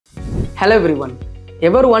Hello everyone.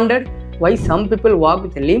 Ever wondered why some people walk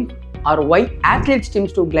with a limp or why athletes seem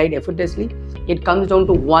to glide effortlessly? It comes down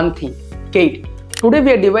to one thing: gait. Today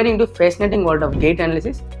we are dividing into fascinating world of gait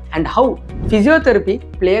analysis and how physiotherapy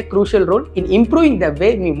play a crucial role in improving the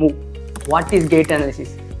way we move. What is gait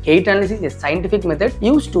analysis? Gait analysis is a scientific method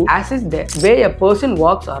used to assess the way a person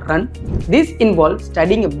walks or runs. This involves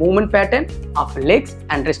studying a movement pattern of legs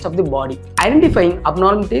and rest of the body, identifying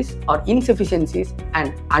abnormalities or insufficiencies,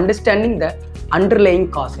 and understanding the underlying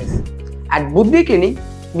causes. At Buddhi Clinic,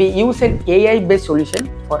 we use an AI-based solution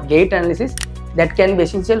for gait analysis that can be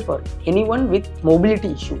essential for anyone with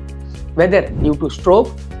mobility issue, whether due to stroke,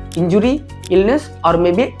 injury, illness, or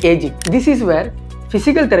maybe aging. This is where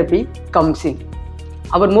physical therapy comes in.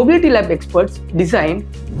 Our mobility lab experts design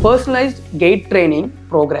personalized gait training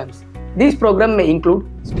programs. These programs may include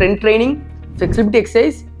strength training, flexibility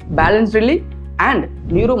exercise, balance drill, and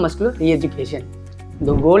neuromuscular re-education.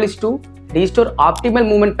 The goal is to restore optimal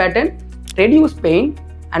movement pattern, reduce pain,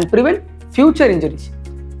 and prevent future injuries.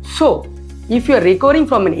 So, if you are recovering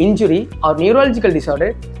from an injury or neurological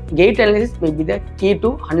disorder, gait analysis may be the key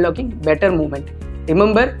to unlocking better movement.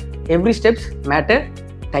 Remember, every steps matter.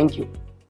 Thank you.